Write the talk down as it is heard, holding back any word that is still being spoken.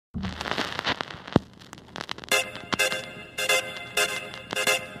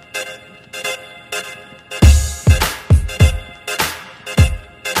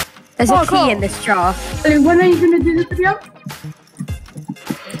There's a key in this jar. When are you going to do the video?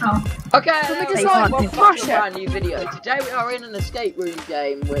 Oh. Okay, just welcome to a brand new video. Today we are in an escape room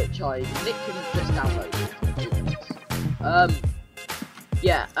game, which I literally just downloaded.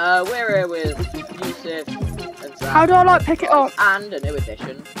 We're here with Yusuf and Zach. How do I pick it up? And a new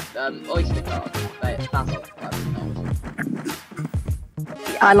addition, Oyster Card. That's all.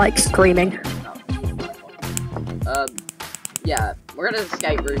 I like screaming. We're in an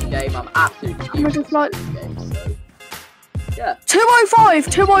escape room game. I'm absolutely useless at this game, so yeah.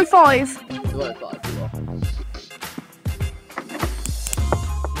 205, 205. 205, you are.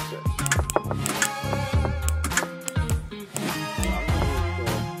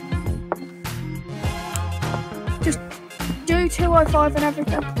 Just do 205 and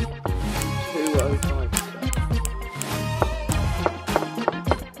everything. 205.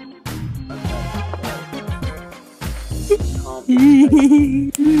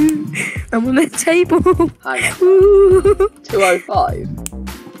 I'm on the table. Hang on. 205.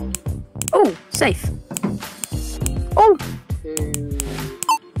 Oh, safe. Oh. 2.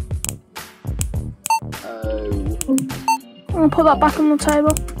 I'll put that back on the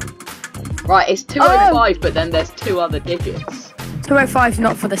table. Right, it's 205, but then there's two other digits. 205 is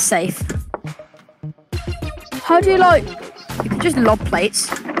not for the safe. How do you You can just lob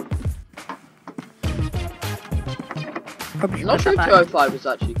plates. I'm not sure 205 was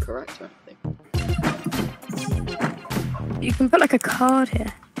actually correct or anything. You can put a card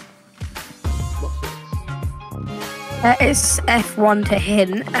here. What's this? It's F1 to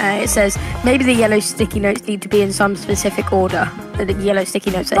hint. It says maybe the yellow sticky notes need to be in some specific order. The yellow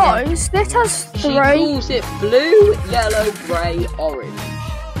sticky notes are here. Guys, this has She 3. calls it blue, yellow, grey, orange.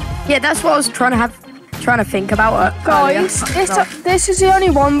 Yeah, that's what I was trying to think about. Guys, this is the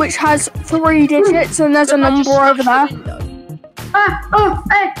only one which has 3 digits and there's a number over there.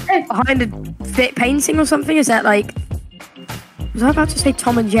 Behind a fit painting or something? Is that was I about to say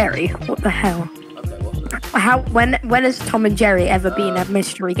Tom and Jerry? What the hell? Okay, what's it? When has Tom and Jerry ever been a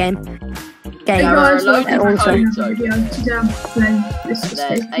mystery game? There are a load of Also. codes over there. There's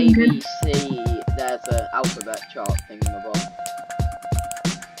A, B, C, there's an alphabet chart thing in the bottom.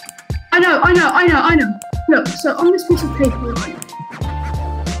 I know. Look, so on this piece of paper, right?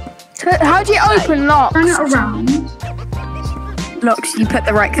 How do you open locks? Turn it around. Locks, you put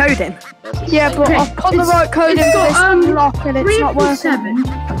the right code in. Yeah, but Okay, I've put the right code in for this lock and it's 3 not plus working.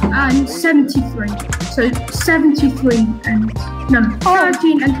 7 and 73. So 73 and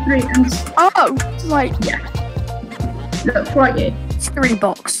 13 and 3 and Oh, right. yeah. Look right here. It's 3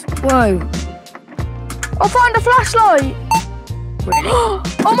 box. Whoa. I'll find a flashlight. Really?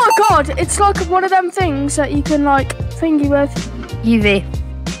 Oh my god, it's like one of them things that you can thingy with. UV.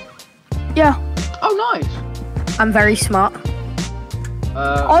 Yeah. Oh, nice. I'm very smart.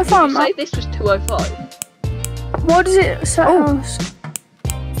 I found say that. this was 205. What does it say?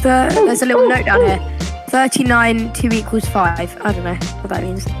 There's a little note down here. 39 2 equals 5. I don't know what that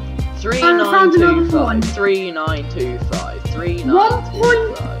means. 3925. 3925.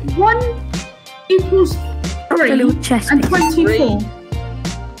 3925. 1 equals 3 A little chest and piece. 24.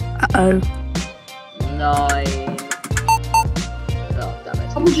 Uh-oh. 9. Oh, damn it. I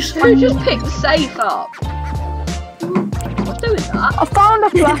will just Who just picked the safe up? What's doing that? I found a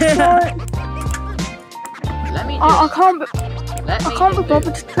flashlight. Let me I can't be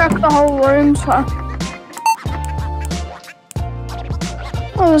bothered to check the whole room, so.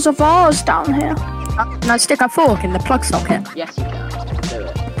 Oh, there's a vase down here. Can I stick a fork in the plug socket? Yes, you can. Do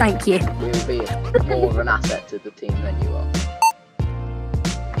it. Thank you. You will be more of an asset to the team than you are.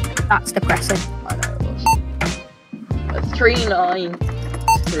 That's depressing. I know it was.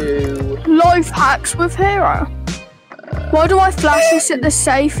 392. Life hacks with Hero. Why do I flash this at the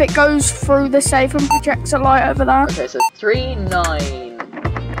safe? It goes through the safe and projects a light over there. Okay, so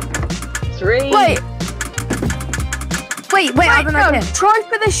 393. Wait, I have an idea. Try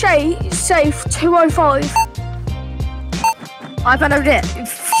for the safe 205. I have an idea.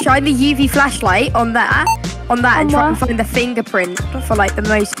 Shine the UV flashlight on that, and try and find the fingerprint for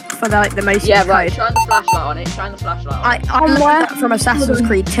the most. Yeah, right. code. Shine the flashlight on it. Shine the flashlight on it. I learned that from Assassin's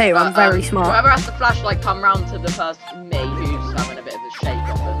Creed 2. I'm very smart. Whoever has the flashlight, come round to the person, me, who's having a bit of a shake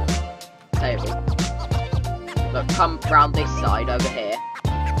on the table. Look, come round this side over here.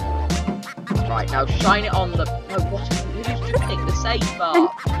 Right, now shine it on the. No, what? Who's putting the safe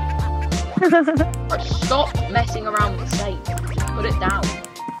up? Right, stop messing around with the safe. Just put it down.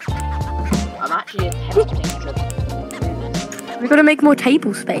 I'm actually attempting to. We've got to make more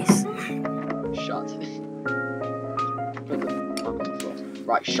table space. Shut.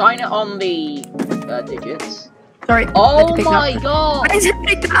 Right, shine it on the digits. Sorry. Oh my god! Why is it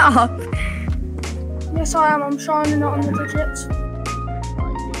picked that up? Yes, I am. I'm shining it on the digits.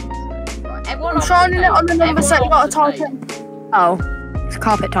 Right, everyone I'm off shining the it on the page. number, so you Everyone gotta off the type page. in. Oh, it's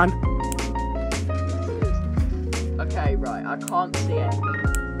carpet time. Okay, right, I can't see anything.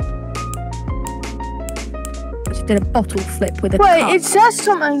 I just did a bottle flip with a Wait, cup. it says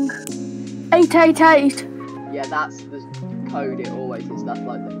something. 888. Yeah, that's the code it always is. That's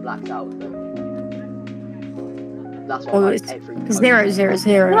like the blacked out thing. That's what Oh, like it's every code 000.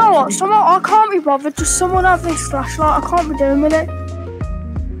 You know what? I can't be bothered. Just someone have this flashlight. I can't be doing with it.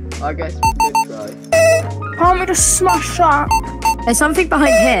 I guess we could try. Can't we just smash that? There's something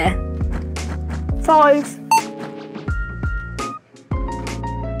behind here. 5.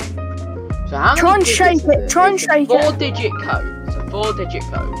 So how Try many and shake digits is it. Try and It's a shake it. 4-digit code. It's a 4-digit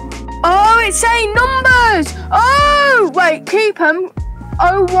code. Oh, it's saying numbers. Oh, wait, keep them.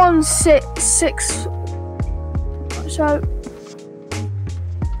 0166. So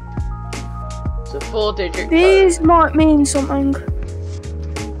It's a 4-digit these code. might mean something.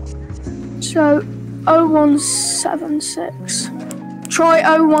 So 0176. Try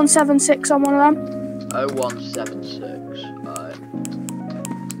 0176 on one of them. 0176. Alright.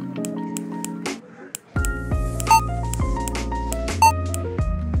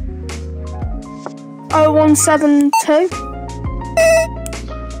 0172.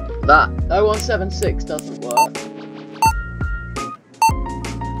 That 0176 doesn't work.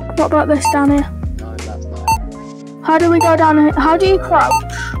 What about this down here? No, that's not. How do we go down here? How do you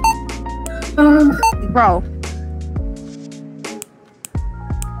crouch? Roll.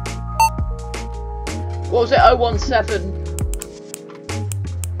 What was it? 017.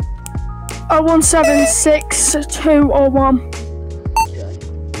 0176, 2 or 1. Okay.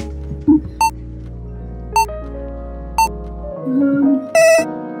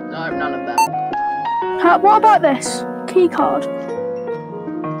 No, none of them. What about this? Key card.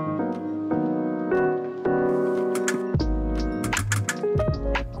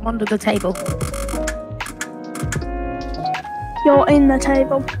 I'm under the table. You're in the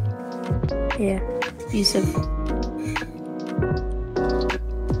table. Yeah. Yusuf.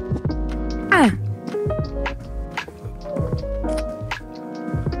 Ah.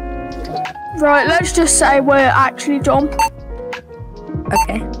 Right, let's just say we're actually done.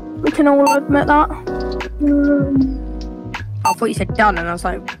 Okay. We can all admit that. I thought you said done, and I was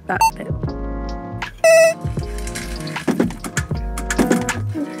like, that's a bit.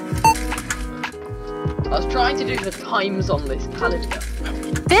 I was trying to do the times on this calendar.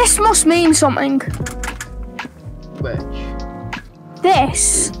 This must mean something. Which?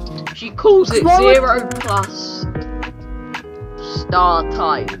 This. She calls it What would- 0 plus star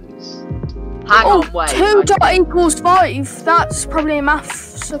times. Hang Oh, on, wait. 2 dot equals 5. That's probably a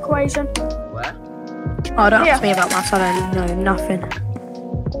maths equation. Where? Oh, don't Yeah. ask me about maths, I don't know nothing.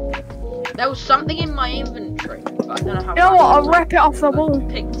 There was something in my inventory, but I don't know how. You know what? I'll rip it off the I wall.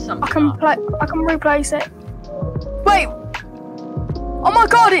 picked something I can up. replace it. Wait. Oh my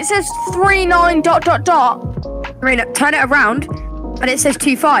god! It says 39 dot dot dot. Marina, turn it around, and it says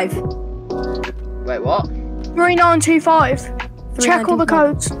 25. Wait, what? 3925. Check all the 3925.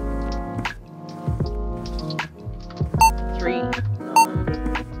 codes. 3, 9,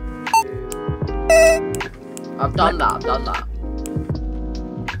 2. I've done that.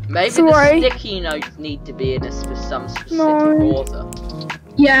 Maybe the 3. sticky notes need to be in some specific 9. order.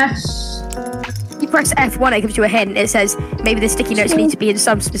 Yes. You press F1, it gives you a hint. It says maybe the sticky notes need to be in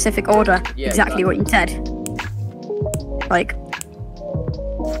some specific order. Yeah, exactly what you said. Like,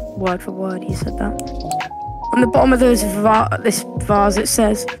 word for word, you said that. On the bottom of this vase, it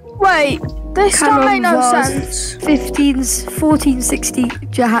says Wait, this don't make no Canon sense. 1460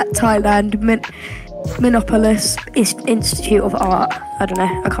 Jahat, Thailand, Minopolis Institute of Art. I don't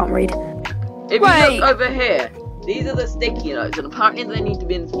know, I can't read. If Wait. you look over here, these are the sticky notes, and apparently they need to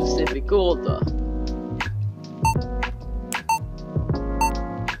be in specific order.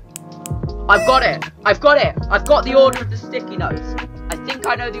 I've got it! I've got the order of the sticky notes. I think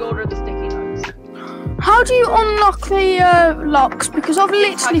I know the order of the sticky notes. How do you unlock the locks? Because I've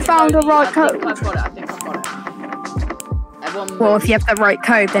literally found a right I think code. I've got it. Everyone Well, if you have the right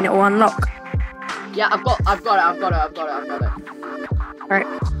code, then it will unlock. Yeah, I've got it. Right.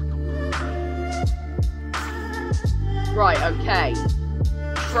 Right, okay.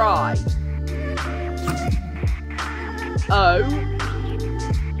 Try. O.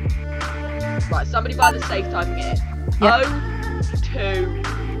 Right, somebody by the safe typing it in. Yep. 0,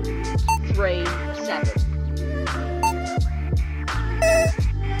 2, 3, 7.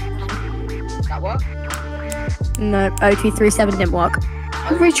 That work? No, 0237 didn't work.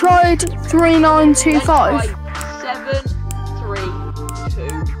 Have we tried 3925?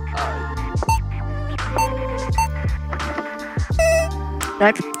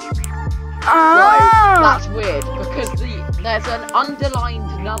 Nope. Ah. Right, that's weird because there's an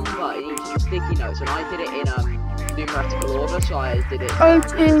underlined number in each of the sticky notes, and I did it in numerical order, so I did it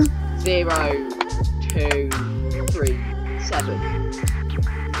 0, 2, 3, 7.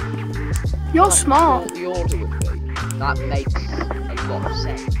 You're That's smart. what the order would be. That makes a lot of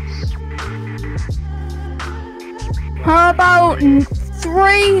sense. How about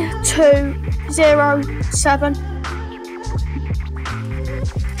 3207?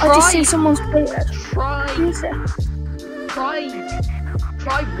 I just see someone's tweeted. Try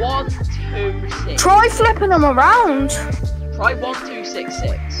 1, 2, 6. Try flipping them around. Try 1, 2, 6,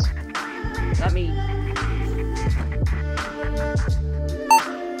 6. Let me.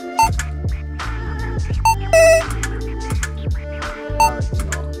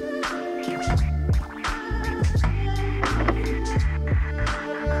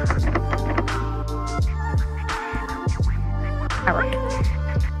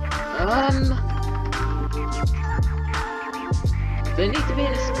 They need to be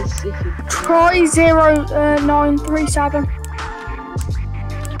in a specific. Try 0937.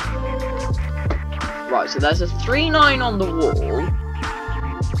 Right, so there's a 3-9 on the wall.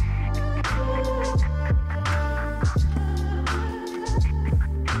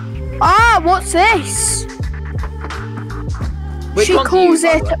 Ah, what's this? Which She one's calls you,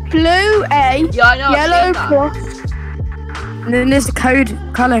 by it the way? blue A, Yeah, I know. I've yellow seen that. plus. And then there's the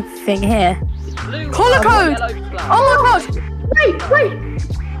colour thing here. It's blue. Colour with code. yellow flag. Oh my god! Wait.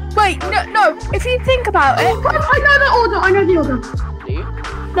 Wait, no, if you think about it, I know the order. I know the order. Do you?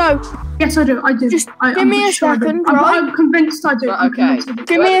 no, Yes, I do. Just I'm give me pretty a sure I do. second, I'm, right? I'm convinced I do. Right, I'm okay. convinced I do.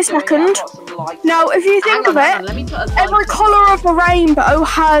 Give me a Whoever's doing it, second. I've got some lights. Now if you think Hang of on, it, let me put a light every on. colour of a rainbow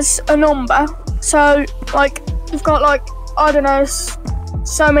has a number. So, like, you've got, like, I don't know,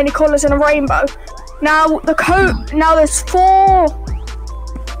 so many colours in a rainbow. Now, the code, now there's four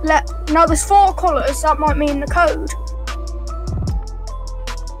colours, that might mean the code.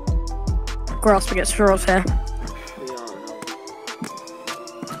 Grasping at straws here.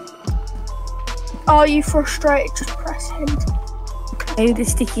 Are you frustrated? Just press hint. Oh, the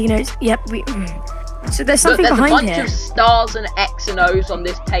sticky notes. Yep, So there's Look, something there's a behind bunch here. of stars and X and O's on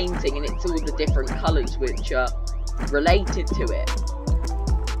this painting, and it's all the different colours which are related to it.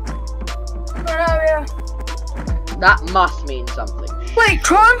 Oh, yeah. That must mean something. Wait,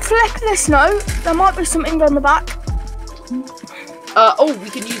 try and flip this note. There might be something on the back. Oh, we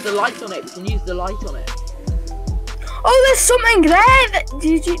can use the light on it. We can use the light on it. Oh, there's something there.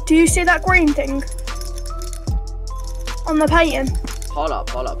 Do you see that green thing? On the painting. Hold up.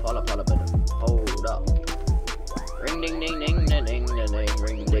 Hold up. Ring ding ding ding ding ding ding ding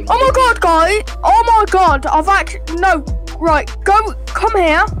ring ding. Oh my god, guys! Oh my god! I've actually no. Right, come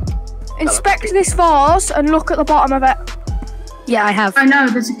here. Inspect this vase and look at the bottom of it. Yeah, I have. I know,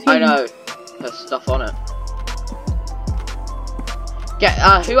 there's a key. I know. There's stuff on it. Get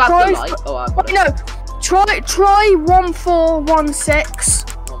who has Try the light? Oh, I've got Wait, it. no. Try 1416.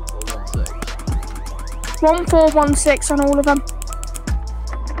 1416. 1416 on all of them.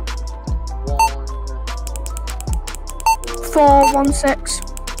 416.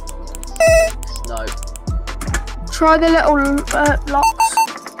 No. Try the little locks.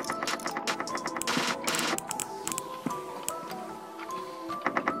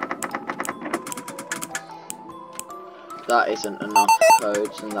 That isn't enough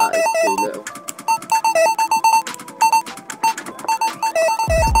codes, and that is too little.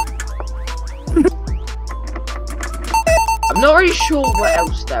 I'm not really sure what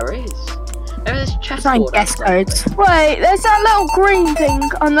else there is. Maybe there's Try and chessboard. guess codes. Wait, there's that little green thing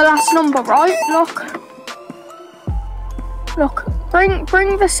on the last number, right? Look.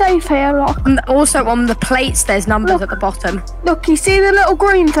 Bring the safe here, look. And also on the plates, there's numbers at the bottom. Look, you see the little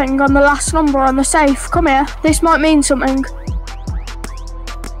green thing on the last number on the safe? Come here. This might mean something.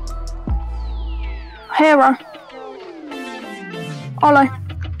 Hero. Ollie.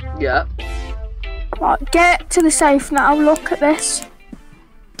 Yeah. Right, get to the safe now. Look at this.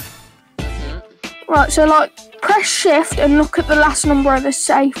 Right, so like, press shift and look at the last number of this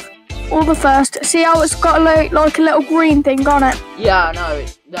safe. Or the first. See how it's got like a little green thing on it? Yeah, I know.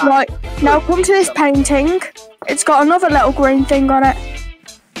 Right, now come to this painting. It's got another little green thing on it.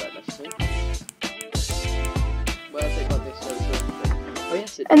 Wait, let's see. Where's it got this little green thing? Oh,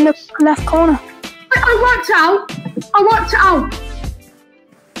 yes, it In the does. left corner. I worked it out.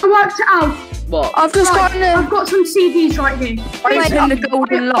 What? I've just Right, gotten I've got some CDs right here. Wait, in the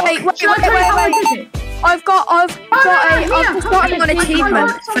golden lock. Wait. Should I tell you how I did it? I've I've just got an achievement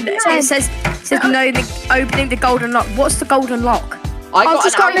for something it. It says no, opening the golden lock. What's the golden lock? I I've got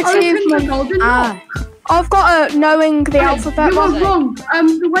just an got an outfit. achievement. Golden Ah, lock. I've got a knowing the alphabet You are one. wrong.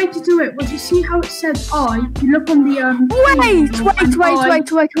 The way to do it was, you see how it said I? You look on the Wait.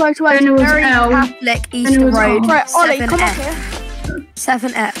 Then it was Very L. Catholic it Easter was Road. R. Right, Ollie, come up 7F. here.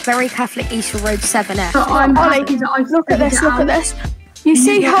 7F. Very Catholic Easter Road 7F. But I'm Ollie, happy that I look at figured this, it look out. at this. You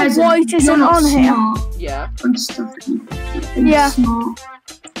see how Peasant, white you're isn't not on here? smart. Yeah. I'm stuffing. Yeah. Smart.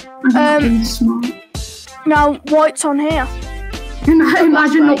 I'm not being smart. Now, white's on here.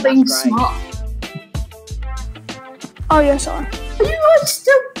 Imagine not being that's great. smart. Oh, yeah, sorry. Are you guys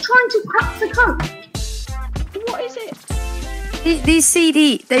still trying to crack the code? What is it? Those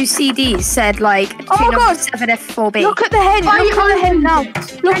CDs said like Oh my God. 7F4B. Look at the head, look at the head now.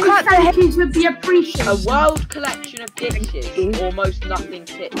 Look Any at the head. thank yous would be appreciated. A world collection of dishes. Almost nothing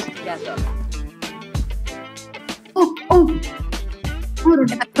fits together. Oh. Hold on.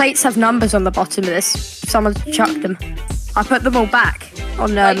 The plates have numbers on the bottom of this. Someone chucked them. I put them all back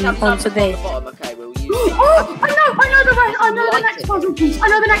on Plates have onto numbers on the. the bottom. Okay, we'll use Oh, I know the next puzzle piece. I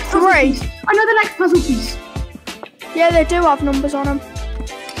know the next puzzle piece. Yeah, they do have numbers on them.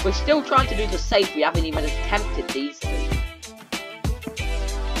 We're still trying to do the safe. We haven't even attempted these two.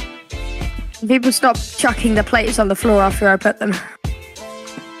 People stop chucking the plates on the floor after I put them.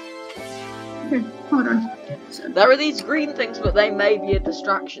 Okay, hold on. There are these green things, but they may be a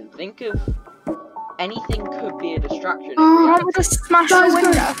distraction. Think of anything could be a distraction. I would just smash the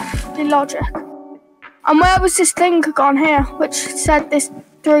window. The logic. And where was this thing gone here, which said this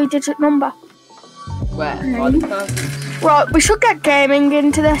 3-digit number? Where? By the curtains. Right, we should get gaming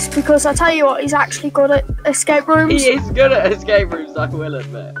into this because I tell you what, he's actually good at escape rooms. He is good at escape rooms, I will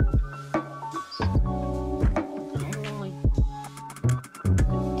admit.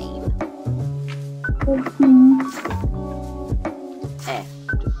 F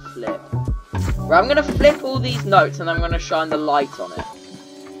to flip. Right, I'm gonna flip all these notes and I'm gonna shine the light on it.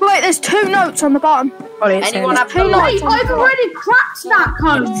 Wait, there's 2 notes on the bottom. Anyone have the Two light? Wait, I've already cracked that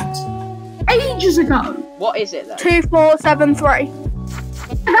code ages ago. What is it then? 2473.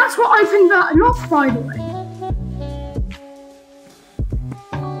 And that's what opened that lock, by the way.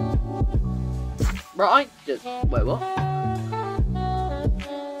 Right, just wait, what?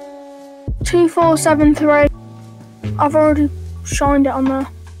 2473. I've already shined it on there.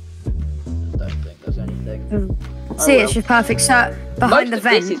 Don't think there's anything. See, it's your perfect set behind Most the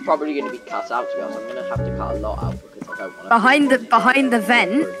of this vent. is probably going to be cut out, to be honest. I'm going to have to cut a lot out because I don't want to. Behind the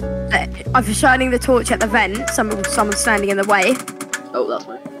vent. I'm shining the torch at the vent. Someone's standing in the way. Oh, that's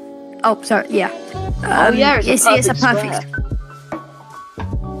me. Oh, sorry. Yeah. Oh yeah, it's a perfect. Square.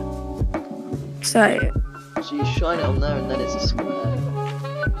 So So you shine it on there, and then it's a square.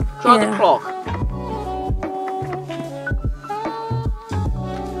 Try the Yeah. clock.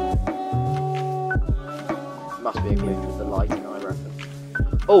 Must be a glitch with the lighting, I reckon.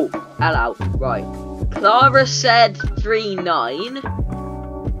 Oh, hello. Right. Clara said 39.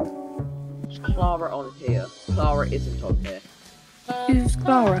 Is Clara on here? Clara isn't on here. who's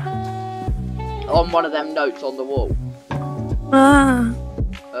Clara? On one of them notes on the wall. Ah.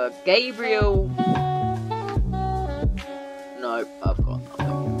 Gabriel. No, I've got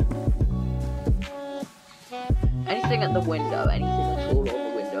nothing. Anything at the window? Anything at all on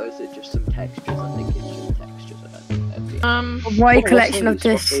the window? Is it just some textures? I think it's just textures. I don't think that'd be- A wide what's collection of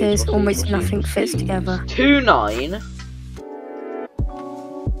these? What's these? dishes, What's almost these? nothing What's fits these? together. 29.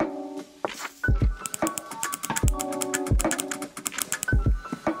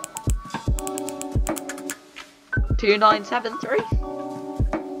 Two 973.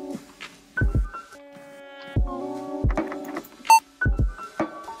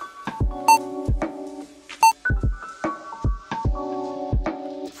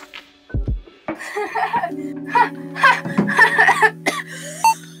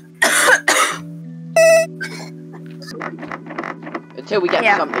 Until we get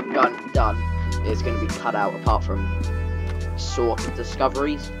Yeah. something done, it's going to be cut out. Apart from sort of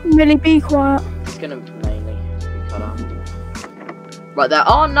discoveries, Really be quiet. it's going to mainly be cut out. Right, there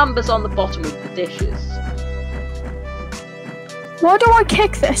are numbers on the bottom of the dishes. Why do I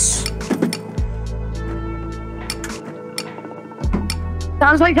kick this?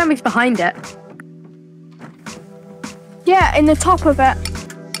 Sounds like something's behind it. Yeah, in the top of it.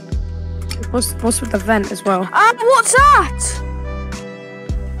 What's with the vent as well? And what's that?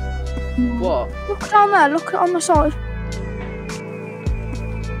 What? Look down there, look on the side.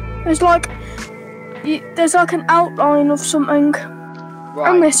 There's like an outline of something. Right.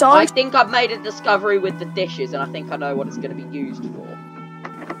 On this I side. think I've made a discovery with the dishes, and I think I know what it's going to be used for.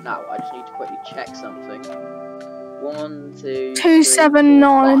 Now, I just need to quickly check something. 1, 2,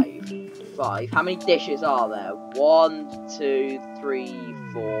 279. 3, 4, 5. How many dishes are there? 1, 2, 3,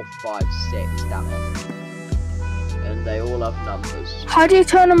 4, 5, 6. Damn it. and they all have numbers. How do you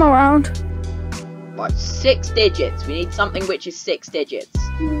turn them around? Right, 6 digits. We need something which is 6 digits.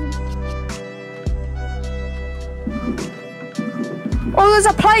 Oh, there's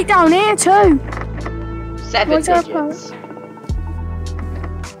a plate down here too. 7 Where's our digits.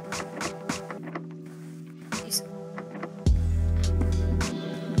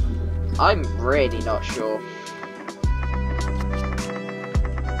 I'm really not sure.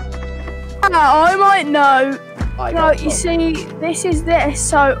 I might know. I No, don't you know. see, this is this.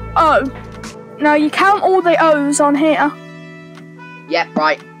 So O. Now you count all the O's on here. Yep,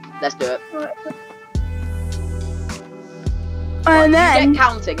 right. Let's do it. And You then get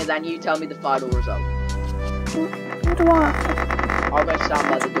counting and then you tell me the final result. what do I have to- I'll go stand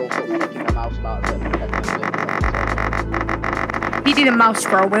by the door sort of flicking my mouse about it. If you do the mouse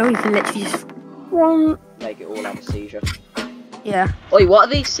scroll wheel, you can literally just... one? Make it all have a seizure. Yeah. Oi, what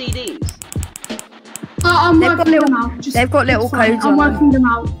are these CDs? I'm They've got working them little- out. Just, they've got little it's fine. codes I'm on them. working them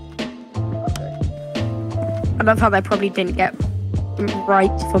out. Okay. I love how they probably didn't get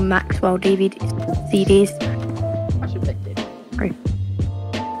rights for Maxwell DVDs, CDs. I should pick it.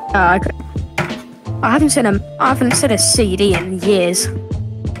 I haven't seen a CD in years.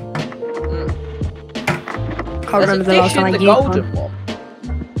 Can't remember the last time I the used golden one. one.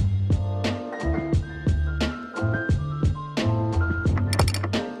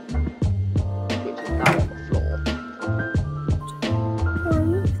 Which is now on the floor.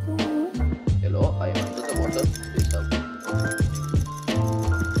 Hello, I am under the water. Please help.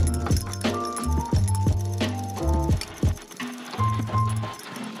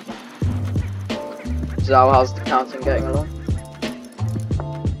 So how's the counting getting along?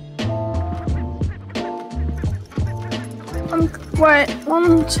 Wait,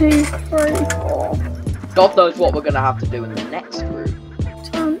 1, 2, 3, 4, God knows what we're gonna have to do in the next group.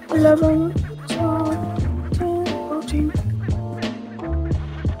 10, 11, 12, 13, 14.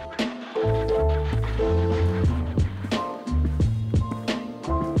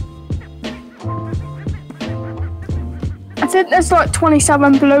 I think there's like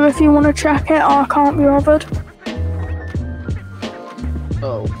 27 blue if you want to check it. I can't be bothered.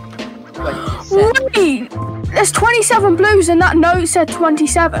 Oh. 27. Wait! There's 27 blues and that note said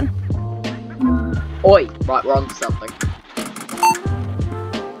 27. Oi! Right, we're on to something.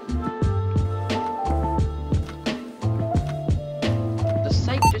 The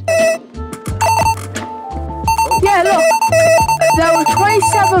safe just... Yeah, look. There were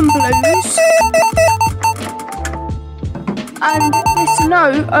 27 blues. And this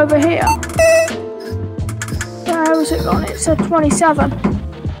note over here. Where was it gone? It said 27.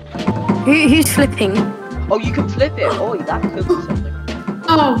 Who's flipping? Oh, you can flip it! Oi, that could be something.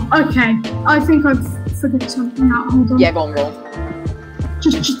 Oh, okay. I think I've figured something out. Hold on. Yeah, go on, roll.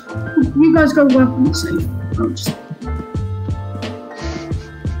 Just, you guys go work on the safe. I'll just...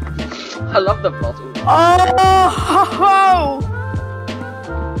 I love the bottle. Oh! Ho, ho.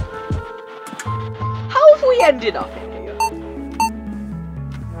 How have we ended up in here?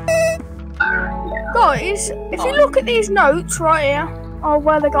 Guys, if you look at these notes right here, oh,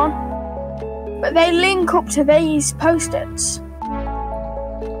 where they're gone, but they link up to these post-its.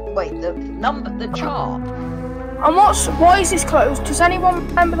 Wait, the chart. And why is this closed? Does anyone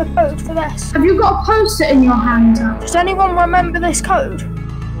remember the code for this? Have you got a post-it in your hand? Does anyone remember this code?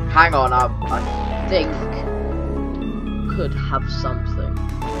 Hang on, I think could have something.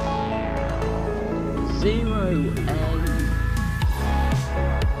 0 A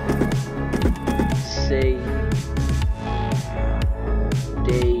C D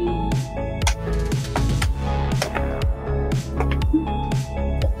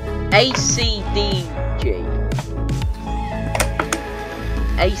A C D G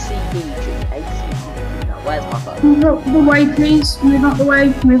A C D G A C D G. Now, where's my phone? Move up the way, please. Move up the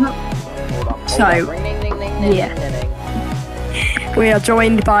way. Move up. Hold on. So, Ring, ding, ding, ding, ding, yeah. ding, ding. We are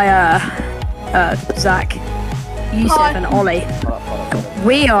joined by Zach, Yusuf, Hi. and Ollie. Hold up.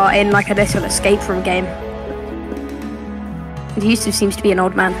 We are in like a little escape room game. And Yusuf seems to be an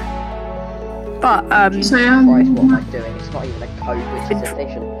old man. But So, Christ, what am I doing? It's not even a code which is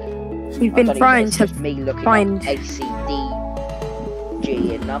efficient. we've been trying to me looking find- up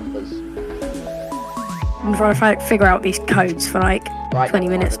ACDG in numbers. I'm trying to figure out these codes for like Right, 20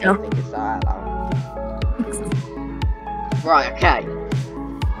 never minutes mind, I now. don't think it's that loud. Right, okay.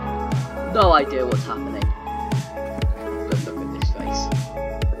 No idea what's happening. Don't look at this face.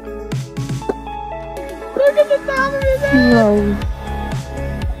 Look at the sound of his head!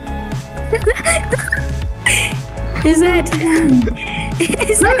 His head!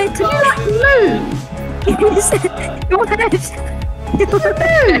 His head! Did you like move? His head! Your head! Your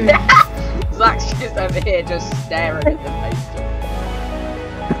head! Zach's just over here, just staring at the paper.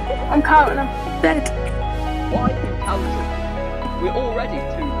 I'm counting them. Dead. Why are you counting? We're already 2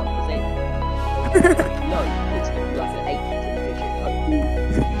 numbers in. No, it's like an 8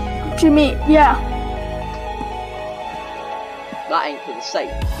 digit. What do you mean? Yeah. That ain't for the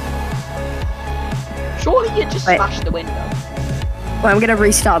safe. Surely you just Wait. smash the window. Well, I'm gonna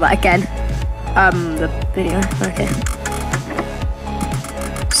restart that again. The video. Okay.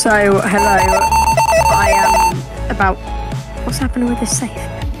 So, hello. I am about. What's happening with this safe?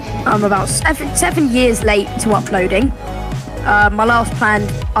 I'm about seven years late to uploading. My last planned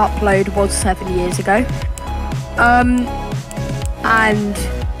upload was 7 years ago. And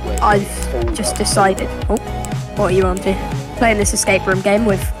I've just decided. Oh, what are you on to? Playing this escape room game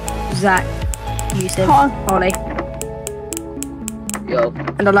with Zach, Yusuf, Ollie. Yo.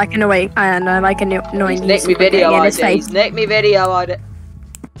 And I like annoying He's nicked Yusuf me video getting in his ID. face. He's nicked me video ID.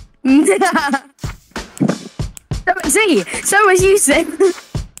 So is Yusuf.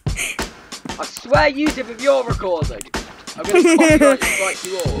 I swear, Yusuf, if you're recording, I'm gonna copyright strike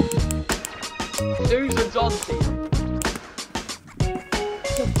you all. Susan's on to you.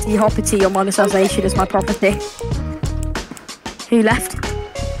 The hoppity, your monetization is my property. Who left?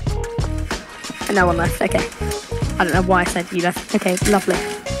 No one left, okay. I don't know why I said you left. Okay, lovely.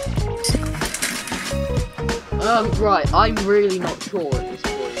 Right, I'm really not sure at this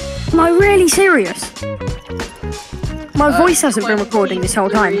point. Am I really serious? My voice hasn't been recording this whole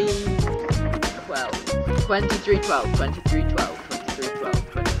time. 23, 12, 23, 12, 23,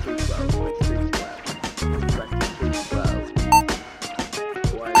 12, 23, 12, 23, 12, 23, 12, 23,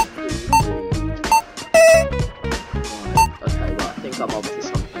 12. Okay, right, I think I'm on to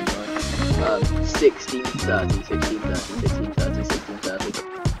something, right? 16, 30, 16, 30, 16, 30, 16, 30.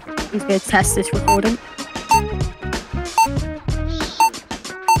 I'm going to test this recording.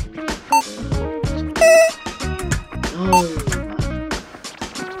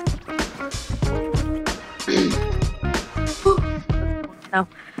 No.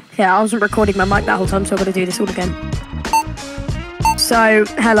 Yeah, I wasn't recording my mic that whole time, so I've got to do this all again. So,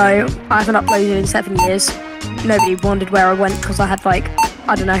 hello. I haven't uploaded in 7 years. Nobody wondered where I went because I had like,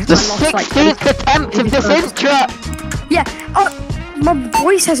 I don't know. The I lost, 16th attempt of this intro! Yeah. Oh, my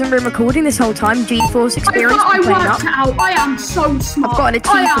voice hasn't been recording this whole time. GeForce experience. I been playing worked up. it out. I am so smart. I've got an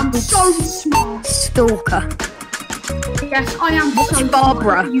achievement I am called so smart. Stalker. Yes, I am What's so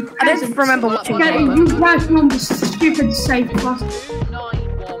Barbara? smart. You I don't peasants. remember watching Yeah, Barbara. you working on this stupid safe class.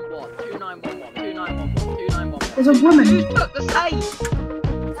 2911. There's a woman. Who took the safe?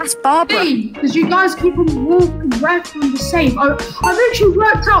 That's Barbara. Because you guys keep on walking right from the safe. I've actually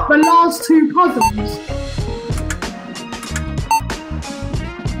worked out the last 2 puzzles.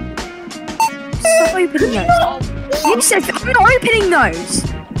 Stop opening those. Yusuf, I'm not opening those.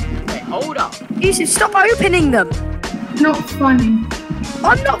 Wait, hold up. Yusuf, stop opening them. Not funny.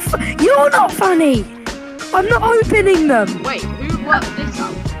 I'm not. You're not funny. I'm not opening them. Wait, who worked this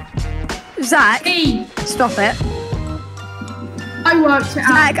out? Zach, Me. stop it. I worked it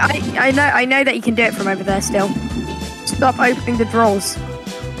out. Zach, I know that you can do it from over there still. Stop opening the drawers.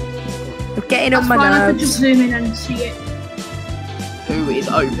 You're getting That's on my fine, I could nerves. just zoom in and see it. Who is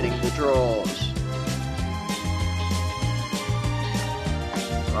opening the drawers?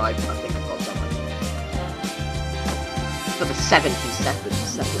 Right, I think I've got someone. For the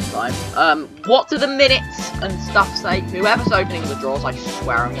 77th time. What do the minutes and stuff say? Whoever's opening the drawers, I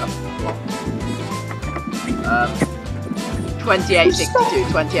swear I'm gonna block. 2862,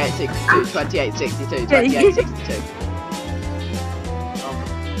 2862, 2862, 2862.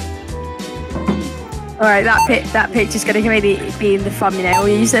 Alright, that picture's gonna be in the thumbnail,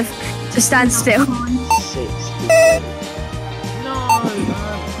 Yusuf. Just stand still. 62. No,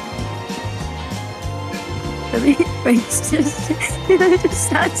 Wait, just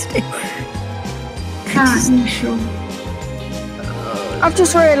stand still. You sure? I've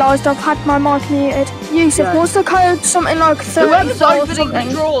just realised I've had my mic muted. Yusuf, Yeah. what's the code? Something like 30 Whoever's or opening the something.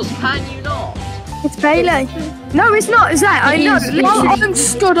 drawers, can you not? It's Bailey. No, it's not. Is that? I know. Well, I'm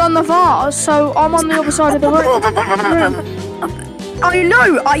stood on the vase, so I'm on the other side of the room. I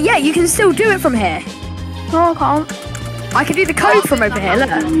know. Yeah, you can still do it from here. No, I can't. I can do the code from over here. Look.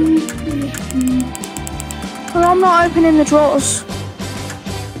 Well, I'm not opening the drawers.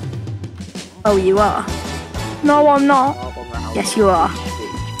 Oh, you are. No, I'm not. Yes, you are.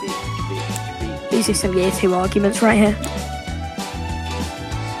 These are some year 2 arguments right here.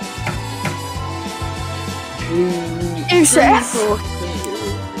 Yusuf.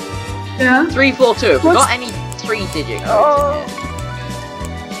 Yeah. 342. Have we What's- got any 3-digit codes in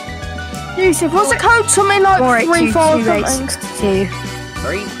here? Yusuf, what's the code? Something like 3, 4, something. 482862.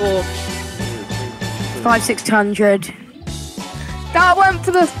 342. 600. That went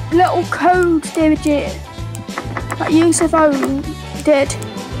for the little code digit that Yusuf did.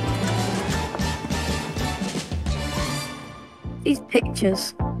 These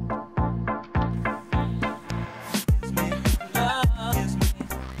pictures.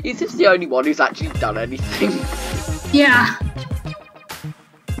 Yusuf's the only one who's actually done anything. Yeah.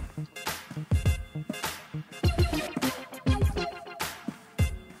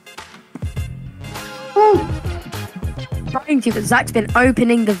 Trying to, but Zach's been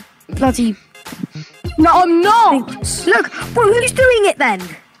opening the bloody. No, I'm not. Look, well, who's doing it then?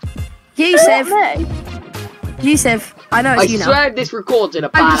 Yusuf. Not me. Yusuf, I know I it's you now. swear this records in a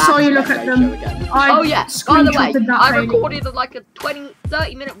I bad just saw you look aspect at them. ratio again. I Oh yeah, by the way, screenshotted that I failure. recorded like a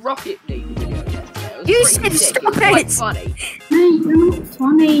 30-minute Rocket League video yesterday. It was Yusuf, pretty sick. stop It was quite it. funny. Mate, you're not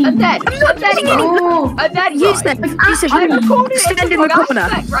funny. And then, Oh, Yusuf, Yusuf, I recorded it stand in in the the wrong corner.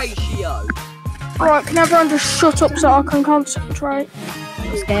 aspect ratio. Alright, can everyone just shut up so I can concentrate?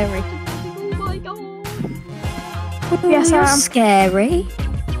 Scary. Oh my god. Yes, You're I am. scary.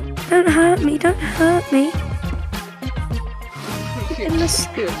 Don't hurt me, don't hurt me.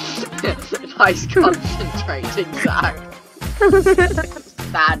 Nice concentrating, Zach.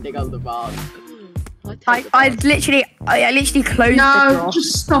 Standing on the bar. I literally closed the no, door.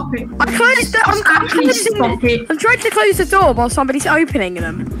 just stop it. I closed it. I'm actually closing stop it. I'm trying to close the door while somebody's opening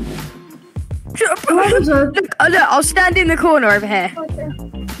them. Look, I'll stand in the corner over here.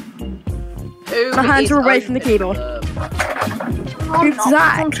 Who My hands is are away from the opening keyboard. I'm Who's not.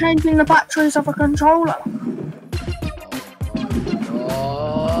 Zach? I'm changing the batteries of a controller.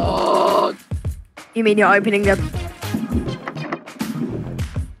 Oh, You mean you're opening the?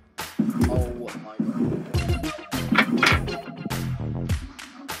 oh my god.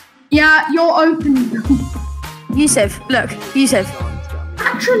 Yeah, you're opening them. Yusuf, look, Yusuf,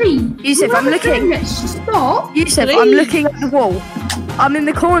 Actually, Yusuf, I'm whoever's looking. doing it, stop. Yusuf, I'm Please. looking at the wall. I'm in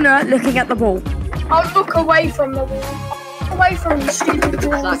the corner looking at the wall. I'll look away from the wall. Away from the stupid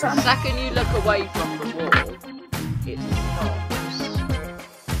wall. Like, the second you look away from the wall, it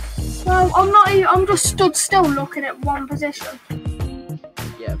stops. No, I'm not even, I'm just stood still looking at one position.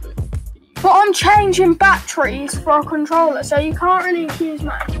 Yeah, but But I'm changing batteries for a controller, so you can't really accuse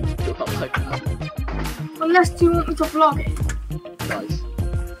me. you're not like that. Unless you want me to vlog it. Nice.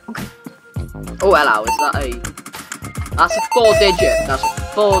 Oh, hello, is that a... That's a 4-digit. That's a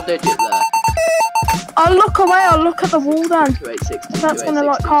 4-digit there. I'll look away, I'll look at the wall then. 2860. That's gonna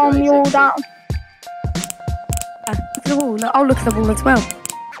like calm you all down. Look at the wall. Look, I'll look at the wall as well.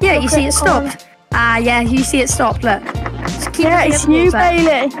 Yeah, you Look see at it stopped. Ah, yeah, you see it stopped. Look. Just keep Yeah, looking it's at the wall, you, Zach.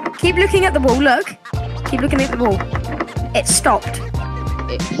 Bailey. Keep looking at the wall. Look. Keep looking at the wall. It stopped.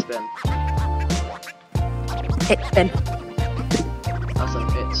 It's been. It's been. That's an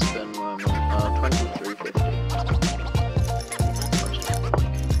it's been moment. 2350.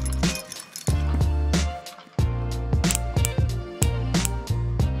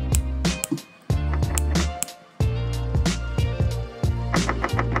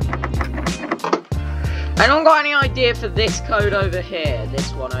 Anyone got any idea for this code over here?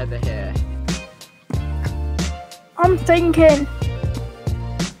 This one over here? I'm thinking.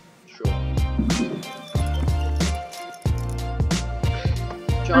 Sure.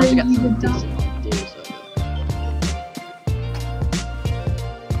 Trying to get some decent ideas over there.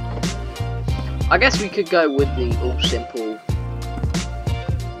 I guess we could go with the all simple.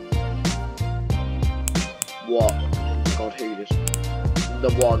 What? God, who just? The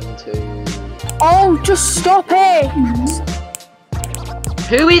 1, 2. Oh, just stop it!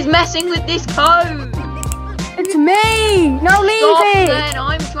 Who is messing with this code? It's me! Now leave Stop it! then,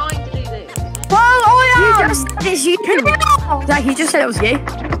 I'm trying to do this. Well, I am! It's you. Zach, you just said it was you.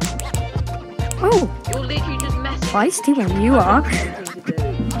 Oh, You're literally just messing feisty one you are. with something to do.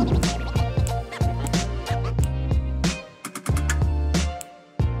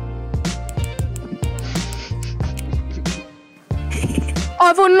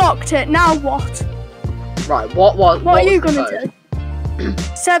 I've unlocked it, now what? Right, what What are you was the gonna code? do?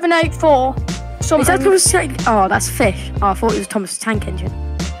 784. Is that Something. was saying? Oh, that's fish. Oh, I thought it was Thomas' tank engine.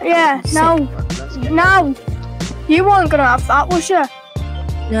 Yeah, now. Right, let's get Now. You weren't gonna have that, was you?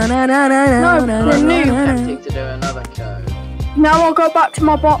 No, no, no, no, No, no, no, the no, new no, no. attempting to do another code. Now I'll go back to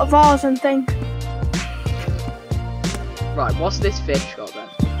my bot of ours and think. Right, what's this fish got then?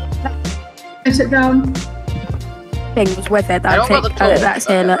 Is it down? Thing was with it. I That don't got the thing. torch. That's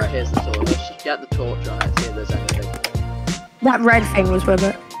Okay, here. Look, right, here's the torch. Let's just get the torch on it, see if there's anything. that red thing was with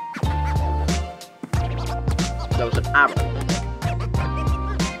it. There was an arrow with it.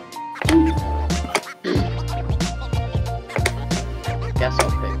 Guess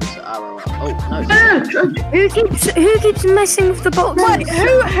I'll pick this arrow up. Oh, no. Who keeps messing with the box? Wait,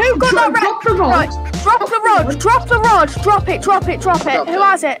 who got that red? Drop the rod. Right, drop the rod. Drop the rod. Drop it. Drop Who it.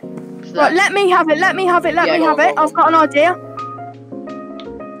 has it? Right, let me have it. Let me have it. Yeah, go on, go on. I've got an idea.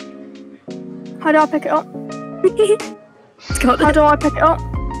 How do I pick it up? How do I pick it up?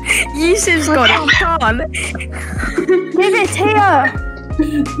 Yusuf's got it. Can't. Give it here.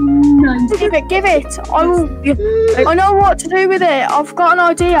 Nice. Give it. I know what to do with it. I've got an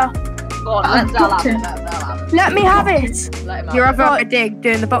idea. Go on, let Zal have it. Let me have it. Let him have You're it. over a dig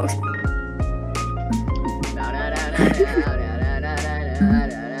doing the box.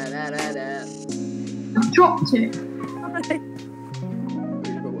 I've dropped it.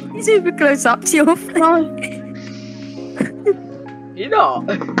 He's super close up to your face. No. You're not.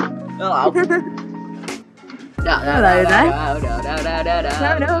 Hello. Hello there.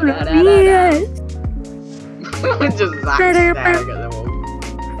 Just Zach staring at the wall.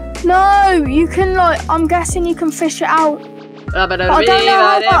 No, you can I'm guessing you can fish it out. But I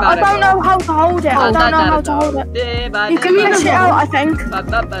don't know how to hold it. You can fish it out, I think.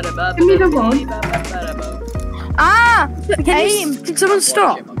 Give me the rod. Ah! Aim! Can someone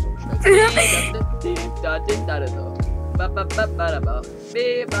stop?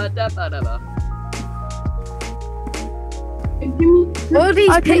 All these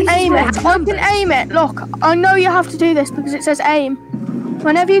I can aim it. pieces I can aim it. Look, I know you have to do this because it says aim.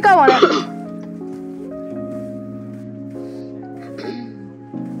 Whenever you go on it.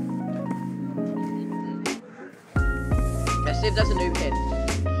 Let's see if there's a new hint.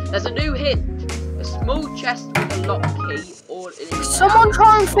 There's a new hint. A small chest with a lock key or Someone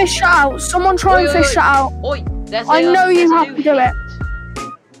try and fish it out. Someone try and fish it out. Oi, there's I know there's you a have new to do it. hint.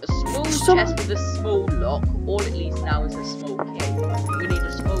 A small chest with a small lock. All it needs now is a small key. We need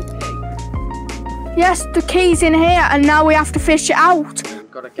a small key. Yes, the key's in here and now we have to fish it out.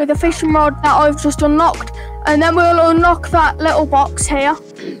 Gotta get With a fishing rod that I've just unlocked. And then we'll unlock that little box here.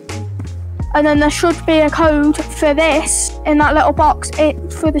 And then there should be a code for this in that little box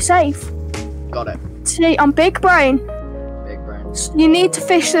for the safe. Got it. See, I'm big brain. Big brain. You need to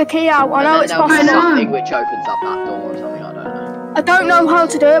fish the key out. I know it's there'll be possible. something which opens up that door or something, I don't know. I don't know how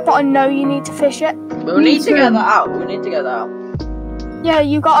to do it, but I know you need to fish it. We'll need to get that out. We need to get that out. Yeah,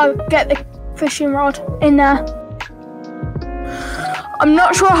 you gotta get the fishing rod in there. I'm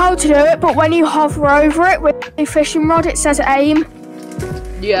not sure how to do it, but when you hover over it with the fishing rod, it says aim.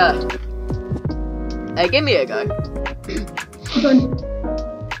 Yeah. Hey, give me a go.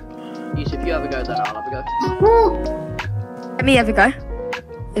 Yusuf, you have a go, then I'll have a go. Let me have a go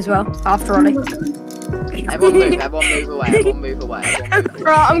as well, after Ollie. Everyone move away, everyone move away.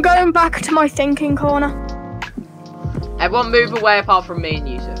 Right, I'm going back to my thinking corner. Everyone move away apart from me and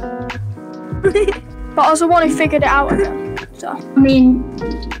Yusuf. But I was the one who figured it out again. So. I mean,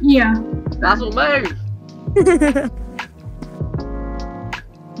 yeah. Basil, move!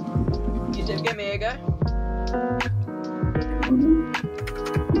 Yusuf, give me a go.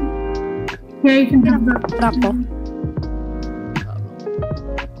 Yeah, you can have that. Apple.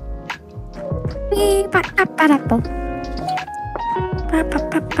 Apple.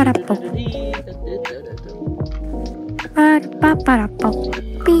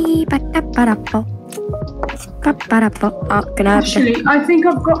 Actually, I think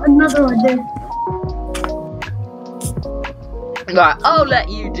I've got another idea. Right, I'll let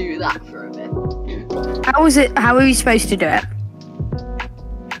you do that for a bit. How are we supposed to do it?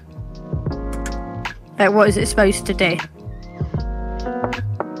 Like, what is it supposed to do?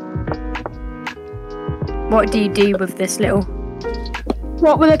 What do you do with this little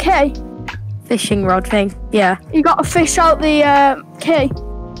What, with a key? fishing rod thing? Yeah. You gotta fish out the key.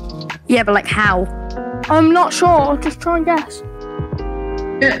 Yeah, but like how? I'm not sure, just try and guess.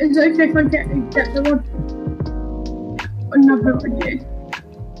 Yeah, it's okay if I get the one. Another idea.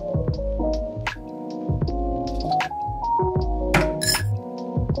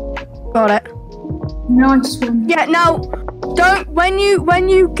 Got it. Nice one. Yeah, now, don't, when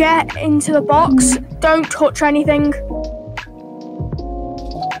you get into the box, don't touch anything.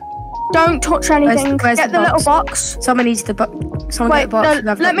 Don't touch anything. Where's Get the the little box? box. Someone needs the box. Someone Wait, get the box.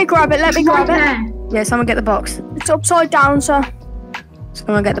 no, let me grab it, let me grab it. There. Yeah, someone get the box. It's upside down, so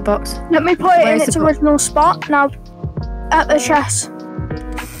Someone get the box. let me put it Where's in its the box? original spot. Now, at the chest.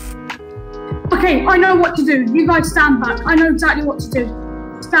 Okay, I know what to do. You guys stand back. I know exactly what to do.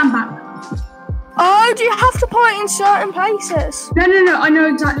 Stand back. Oh, do you have to put it in certain places? No, I know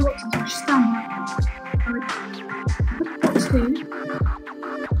exactly what to do. Just stand back. Alright. What's here?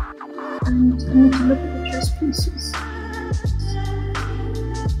 And I need to look at the chess pieces.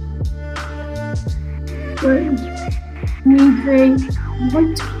 Wait. Need a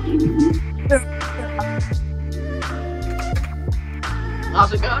white key.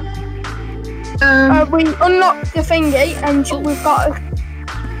 How's it going? We unlocked the thingy, and we've got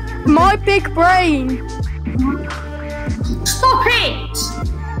my big brain. Stop it!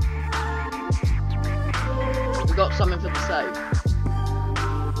 We got something for the save.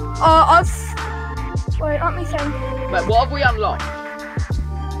 Wait, let me think. Wait, what have we unlocked?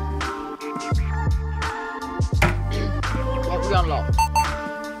 What have we unlocked?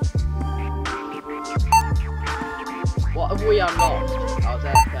 What have we unlocked? Oh,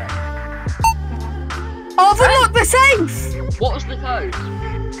 there. Oh, I've unlocked the safe. What was the code?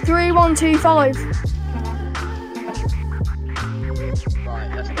 3125. Right,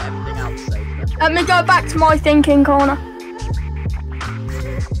 let's get everything out the safe then. Let me go back to my thinking corner.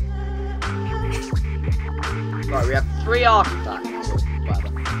 Right, we have 3 artifacts, or whatever.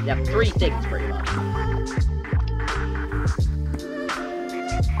 We have 3 things pretty much.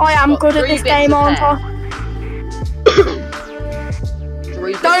 I am good at this game, aren't I?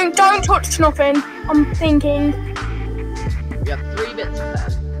 3 bits. Don't touch nothing. I'm thinking. We have 3 bits of hair.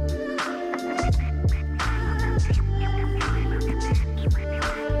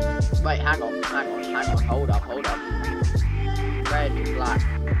 Wait, hang on, hold up. Red, black.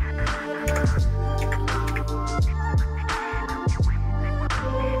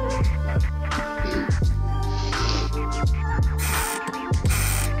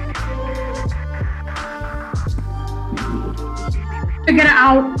 Figure it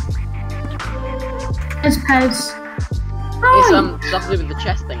out. It's Pez. It's stuff to do with the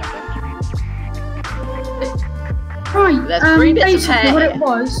chest thing, I think. Right. There's 3 bits of basically hair what here. it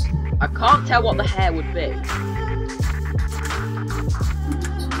was. I can't tell what the hair would be.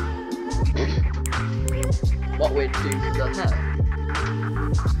 What we'd do to the hair.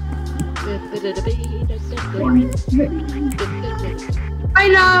 I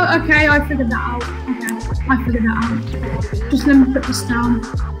know. Okay, I figured that out. Just let me put this down.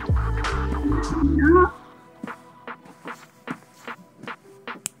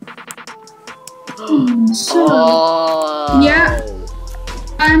 So, yeah.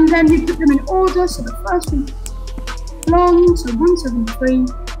 And then we put them in order. So the first one long. So 173,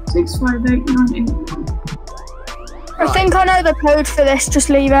 658, 981. I think I know the code for this. Just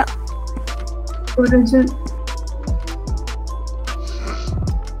leave it. What is it?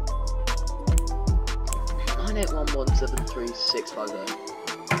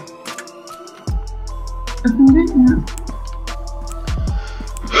 Opened it, yeah.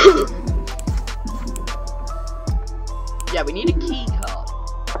 Yeah, we need a key card.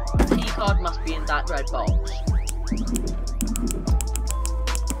 The key card must be in that red box.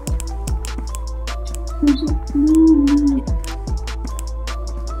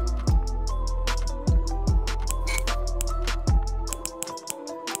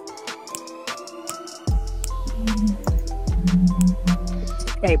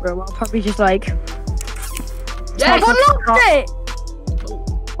 Okay, bro, I'll probably just like... Yes! I've unlocked it!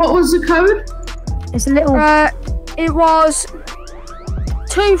 What was the code? It's a little... It was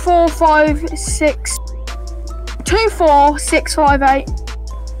 24568.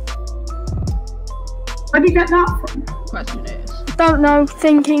 Where did you get that from? Question is... Don't know.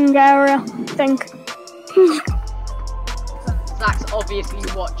 Thinking area. Think. Zach's obviously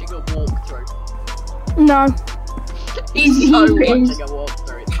watching a walkthrough. No. He's so watching a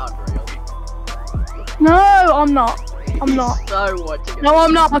walkthrough, it's unreal. No, I'm not. I'm not. He's so watching a No,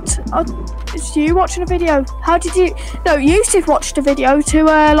 I'm not. It's you watching a video. How did you... No, Yusuf watched a video to,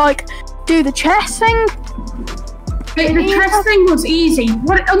 like, do the chess thing. Hey, the chess thing was easy.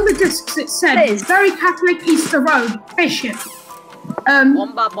 What on the discs it said, very Catholic Easter Road, Bishop.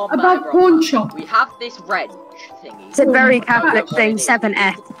 About pawn shop. We have this wrench thingy. It's a very Catholic thing,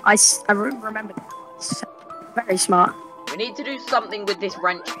 7F. I remember that. So, very smart. We need to do something with this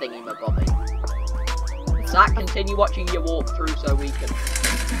wrench thingy, my Bobby. Zach, continue watching your walkthrough so we can...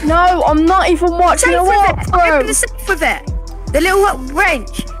 No, I'm not even watching a walkthrough. I opened the safe with it. The little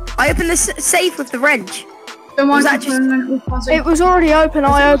wrench. I opened the safe with the wrench. It was already open.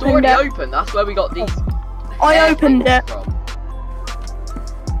 I opened it. It was already open. That's where we got these. I opened it. From.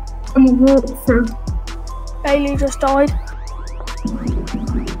 And we'll walk through. Bailey just died.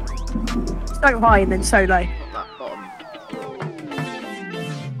 So high and then so low. That bottom.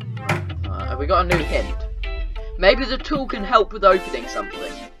 Have we got a new hint? Maybe the tool can help with opening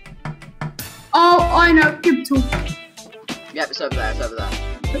something. Oh, I know. Give tool. Yep, it's over there. It's over there.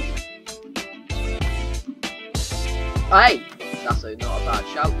 Hey, that's not a bad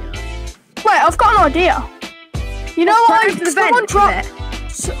shout, you know. Wait, I've got an idea. You know what? Someone dropped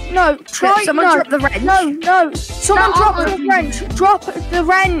the wrench. Someone Someone drop the wrench. Drop the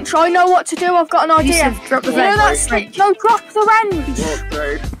wrench. I know what to do. I've got an idea. Yusuf, drop the You know wrench. that's no, drop the wrench. Walk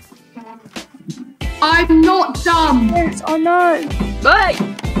through. I'm not dumb. Yes, I know. Hey!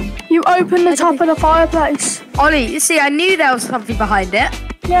 You open the top of the fireplace. Ollie, you see, I knew there was something behind it.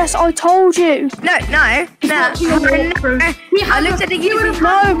 Yes, I told you. No. Watching a walkthrough. I looked at the UV.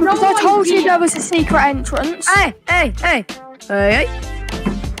 No, because I told you idea. there was a secret entrance. Hey.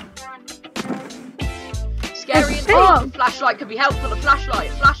 Scary and dark. Flashlight could be helpful. A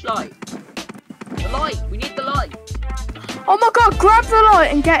flashlight. The light. We need the light. Oh my god, grab the light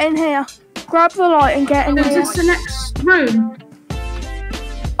and get in here. Grab the light and get in Is here. this the next room?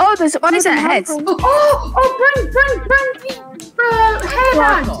 Oh, there's What is it, bloody heads? handle. Bring the hair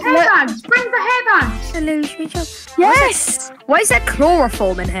bags. Bring the hair bags. Yes! Why is there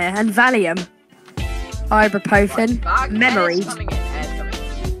chloroform in here and Valium? Ibuprofen, Bag. memories. Hair's coming in.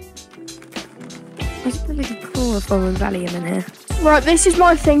 Why's there like chloroform and Valium in here? Right, this is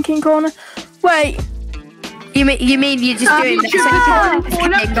my thinking corner. Wait, You mean you're just doing that so you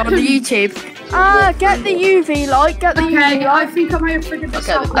can get on the YouTube? get the UV light, get the UV Okay, I light. think I may have figured this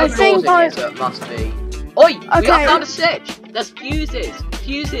Okay, out. there's no think doors in I- here, so it must be. Oi! We Okay. have found a switch. There's fuses.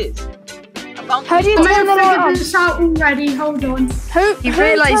 I found How do you I may turn the light have on? figured this out already. Hold on. You Who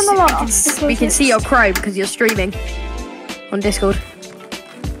realise turned the we light can, off? we can see your Chrome because you're streaming on Discord.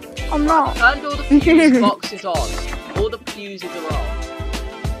 I'm not. Turned all the fuse boxes on. All the fuses are on.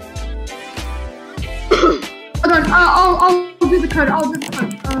 Hold on. I'll do the code.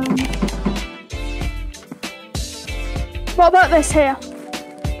 What about this here?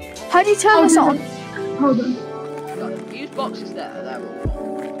 How do you turn this on? Hold on. Got the fuse boxes there. They're all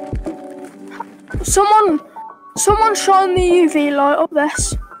on. Someone shine the UV light up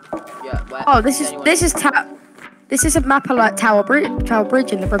this. Yeah. Where? Oh, this is a map of like Tower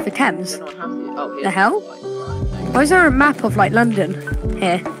Bridge in the River Thames. Anyone have the? Oh, here's The hell? light. Right, Why is there a map of like London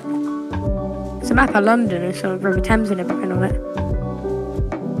here? It's a map of London and some River Thames and everything on it.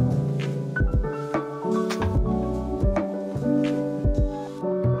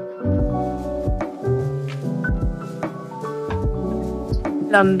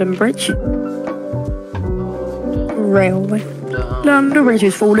 London Bridge. Railway. London Bridge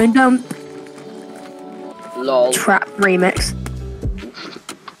is falling down. Lol. Trap remix.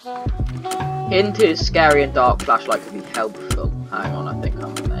 Hint is scary and dark. Flashlight could be helpful. Hang on, I think I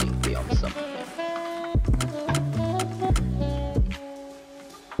may be on something here.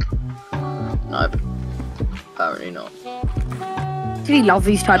 Nope. Apparently not. Do you love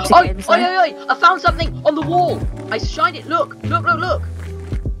these types of Oi! games? Oi! though? Oi! I found something on the wall. I shined it. Look!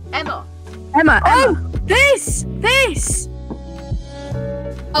 Emma. Emma. Oh, this!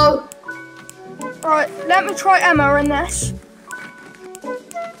 Oh, Right, let me try Emma in this.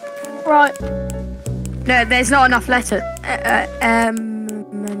 Right, No, there's not enough letter.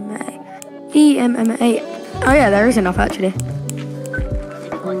 E-M-M-A. Oh yeah, there is enough actually.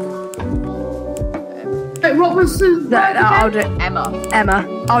 wait, what was the word I'll again? do it. Emma.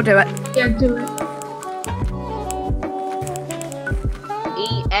 Emma, I'll do it. Yeah, do it.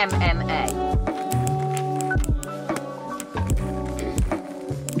 E-M-M-A.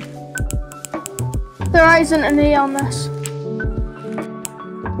 there isn't an E on this.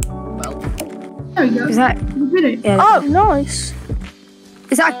 Well, There we go. Is that? You did it. Yeah. Oh, nice.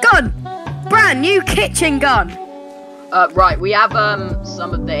 Is that a gun? Brand new kitchen gun. right. We have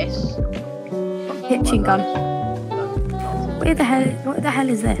some of this. Kitchen gun. What the hell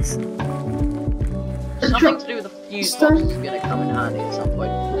is this? Something to do with the fuse box is gonna come in handy at some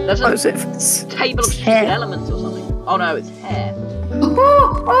point. There's What a is it? table of It's shit hair. elements or something. Oh no, it's hair.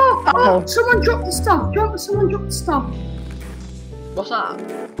 Oh. Someone dropped the stuff. Someone dropped the stuff. What's that?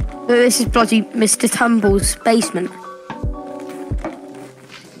 This is bloody Mr. Tumble's basement.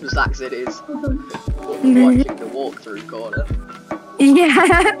 Zach's it is. Hold on. Watching the walkthrough corner.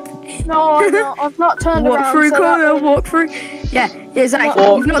 Yeah. No, I've not turned Walk around. through so corner, that- walk through. Yeah, exactly.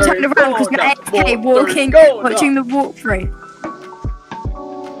 Walk You've not turned through around because you're corner, AFK walk walking, through corner. watching the walkthrough.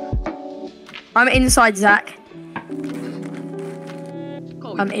 I'm inside Zach.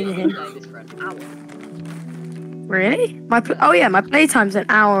 Cool, I'm we've in been here. playing this for an hour. Really? Oh yeah, my playtime's an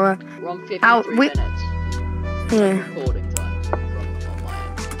hour. We're on 53 Ow, minutes. Yeah. Recording time from on my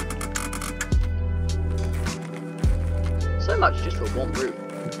end. So much just for one room.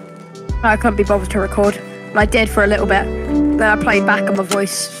 I couldn't be bothered to record. I did for a little bit. Then I played back and my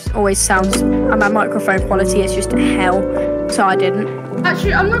voice always sounds, and my microphone quality is just hell. So I didn't.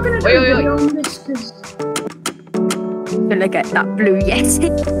 Actually, I'm not gonna do Wait, a wait, video on this because Gonna get that blue Yeti.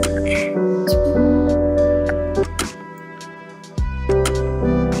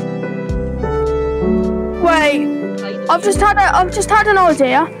 Wait, I've just had an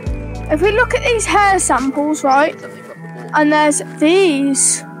idea. If we look at these hair samples, right? And there's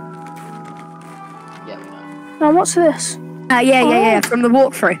these. Yeah, we know. Now what's this? Yeah, from the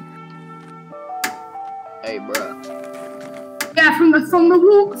walkthrough. Hey, bro. Yeah, from the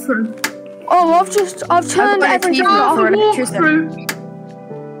walkthrough. Oh, I've turned everything off. The walkthrough.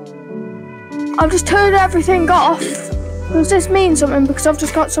 I've just turned everything off. Does this mean something? Because I've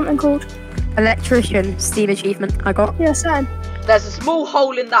just got something called Electrician Steam achievement. I got. Yeah, same. There's a small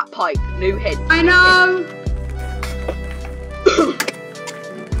hole in that pipe. New hint. I know.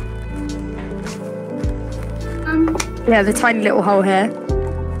 Yeah, the tiny little hole here.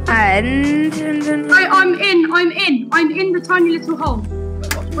 And I'm in the tiny little hole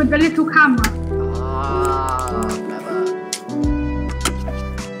with the little camera. Ah, clever.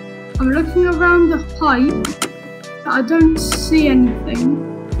 I'm looking around the pipe, but I don't see anything.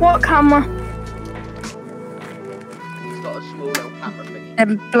 What camera? He's got a small little camera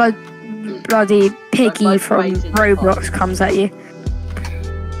thingy. bloody piggy Both from ways in the Roblox comes at you.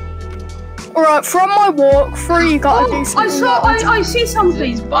 Alright, from my walk through, you gotta do something. I see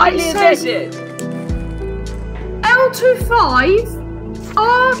something. It's finally It says invented. L25,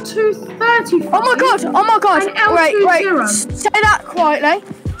 R235. Oh my god, And L20. wait, say that quietly.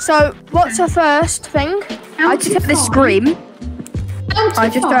 So, what's the first thing? I just heard the scream. L25. I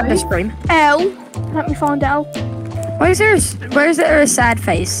just heard the scream. L. Let me find L. Why is there a sad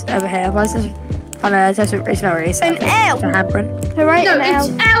face over here? Why is there? Oh no, it's not really sad. An L. It's a handprint. There ain't No, an L.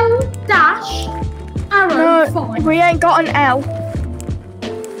 it's L dash arrow 5. We ain't got an L.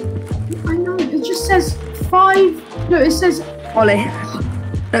 I know, it just says 5. No, it says. Ollie,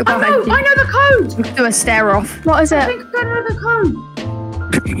 look I behind you. know the code. We can do a stare off. What is I it? think I know the code.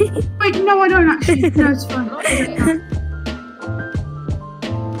 Wait, no, I don't actually. No, it's fine.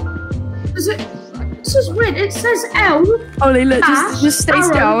 Is it? This is weird. It says L. Ollie, look, Dash, just stay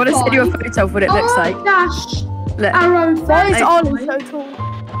still. I want to send you a arrow photo of what it looks like. Dash Look. arrow 5. Why is Ollie so tall?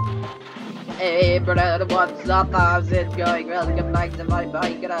 Hey, brother, what's up? How's it going? Welcome back to my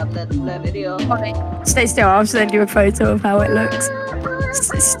bike and the video. Ollie, stay still. I'll send you a photo of how it looks.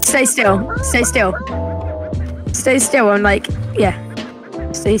 Stay still. Stay still. Stay still. I'm like, yeah.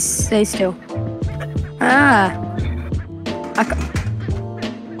 Stay still. Ah.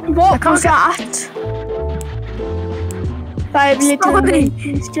 What was that? Baby, you're doing Ollie,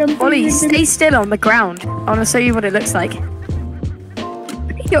 He's jumping. Ollie, stay still on the ground. I want to show you what it looks like.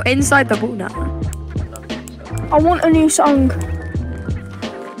 You're inside the wall now. I want a new song.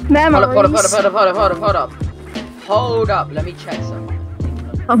 Memories. Hold up. Hold up, let me check something.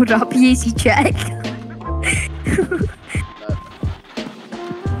 Hold up, easy check.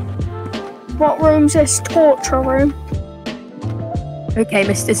 What room's this? Torture room. Okay,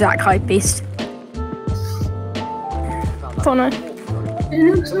 Mr. Zach Hypebeast. Funny.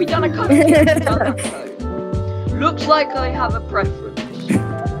 Have we done a code? Looks like I have a preference.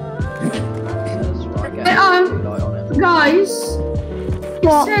 That's right, Guys,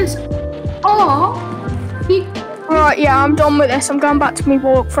 What? it says R. Alright, yeah, I'm done with this. I'm going back to me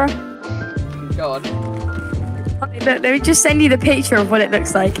walkthrough. Go on. Look, let me just send you the picture of what it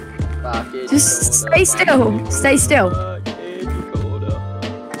looks like. Back in Just the corner, stay still. back Stay still. in the corner.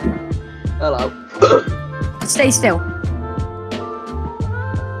 Hello. Stay still.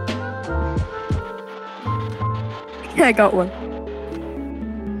 I got one.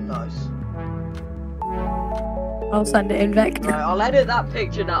 Nice. I'll send it in vector. Right, I'll edit that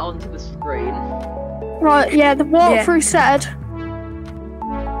picture now onto the screen. Right, yeah, the walkthrough said.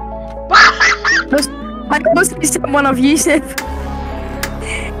 I must be someone of Yusuf.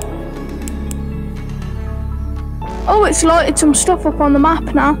 Oh, it's lighted some stuff up on the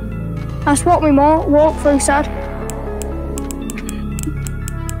map now. That's what we walkthrough said.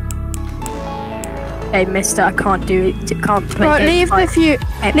 Hey, mister, I can't do it. Can't play Right, leave games. the few.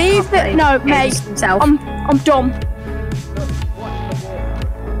 Leave the. No, mate. Himself. I'm dumb.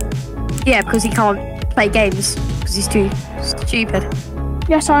 Yeah, because he can't play games. Because he's too stupid.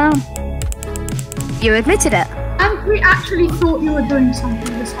 Yes, I am. You admitted it. And we actually thought you were doing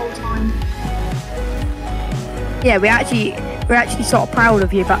something this whole time. Yeah, we're actually sort of proud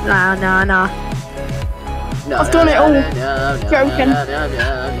of you, but nah. No, I've done it all. Joking.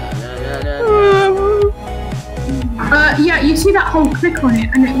 Yeah, you see that whole click on it,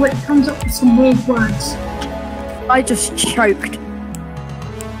 and it comes up with some weird words. I just choked.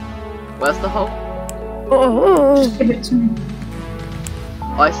 Where's the hole? Oh. Give it to me.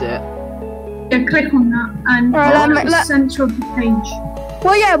 I see it. Yeah, click on that, and Alright, go to the centre of the page.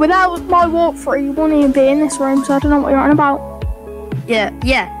 Well, yeah, without my walkthrough, you wouldn't even be in this room, so I don't know what you're on about.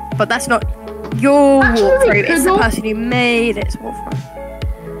 Yeah, but that's not. your Actually, walkthrough. It's the could person who made its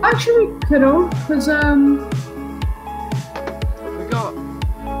walkthrough. Actually, we could all, because We got.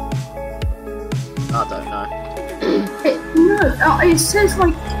 I don't know. it says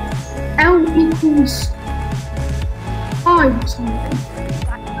like L equals 5 or something.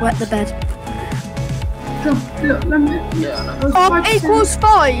 Wet the bed. Look, let me. Yeah, I know. R equals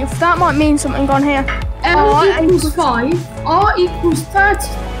 5. That might mean something on here. L R equals equals 5. R equals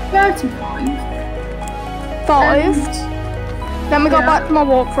 35. 5. Then we got yeah. back to my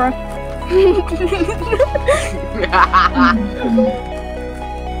walkthrough.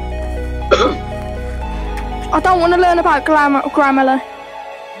 I don't want to learn about Grammarly.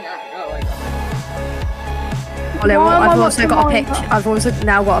 Well, Why am I I've also watching got a mine? picture. I've also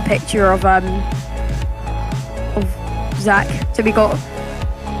now got a picture of Zach. So we got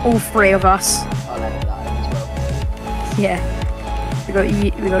all 3 of us. I'll edit that in as well. Yeah. We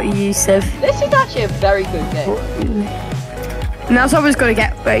got Yusuf. This is actually a very good game. Now someone's got to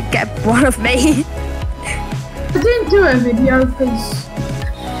get one of me. I didn't do a video because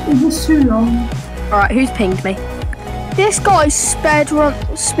it was too long. All right, who's pinged me? This guy speed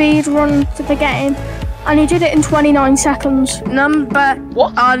run to the game, and he did it in 29 seconds. Number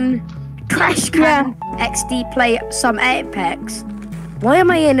What? on Crash Can XD play some Apex. Why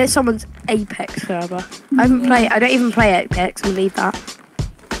am I in someone's Apex server? I don't even play Apex. I'll leave that.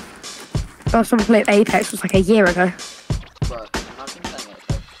 Last time I played Apex was like a year ago. Bro, I've been playing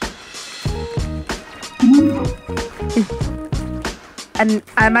it. And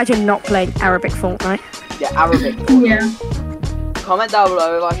I imagine not playing Arabic Fortnite. Yeah, Arabic. Yeah. Comment down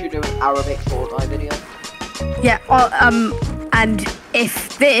below if I should do an Arabic Fortnite video. Yeah. And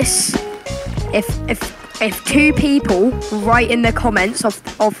if 2 people write in the comments of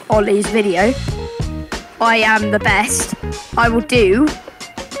Ollie's video, I am the best, I will do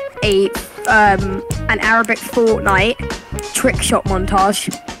an Arabic Fortnite trick shot montage.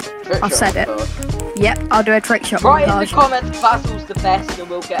 I've said it. Yep, I'll do a trick shot Write in the montage. comments, Basil's the best, and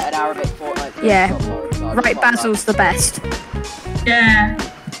we'll get an Arabic Fortnite trick Yeah. shot montage. Right, Come on, Basil's the best. Yeah.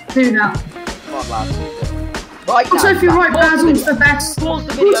 Do that. Come on, Basil. Right Also, now, if you write pause the Basil's video. the best. Pause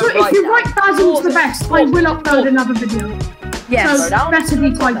the video Also, right if you now. write Basil's Pause the it. best, I Pause will it. upload Pause it. another video. Yes. So, Slow down. better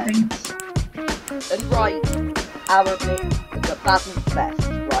be typing. And write Arabic, Basil's the best,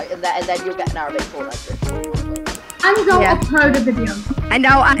 right? And then you'll get an Arabic Fortnite trick shot montage. And I'll Yeah. upload a video. And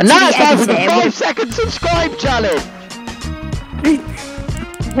I'll And now it's actually time for the edit 5-second subscribe challenge! it.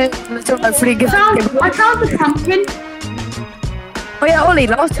 I found the pumpkin. Oh yeah, Ollie,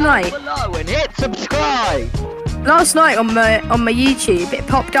 last night Below and hit subscribe! on my YouTube, it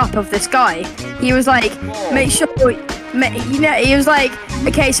popped up of this guy. He was like, make sure, he was like,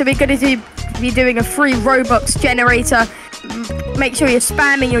 okay, so we're gonna be doing a free Robux generator. Make sure you're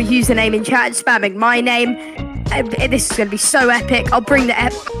spamming your username in chat, spamming my name. This is gonna be so epic. I'll bring the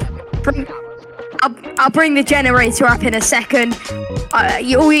I'll bring the generator up in a second. All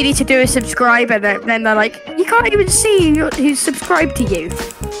you need to do is subscribe, and then they're like, you can't even see who's subscribed to you.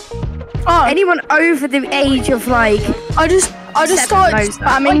 Oh, Anyone over the age of like, I just started knows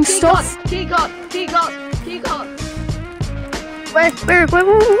that. spamming stuff. Key card! where?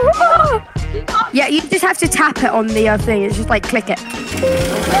 Yeah, you just have to tap it on the thing. It's just like click it.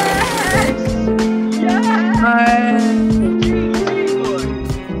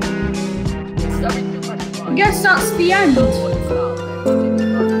 I guess that's the end.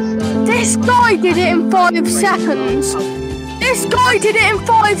 This guy did it in 5 seconds. This guy did it in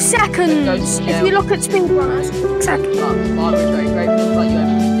 5 seconds. If you look at speedrunners. Exactly. I was very grateful for you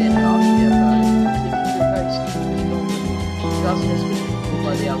everything did last year, but just this week,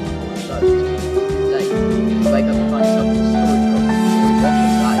 by the album today, wake up and find yourself in the story from watch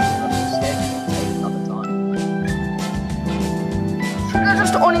it live and take another time. Should I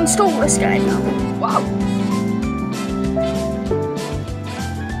just uninstall this game now? Wow.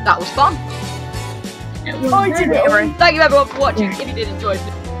 That was fun. It was I did it. Thank you everyone for watching. If you did enjoy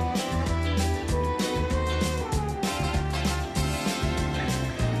this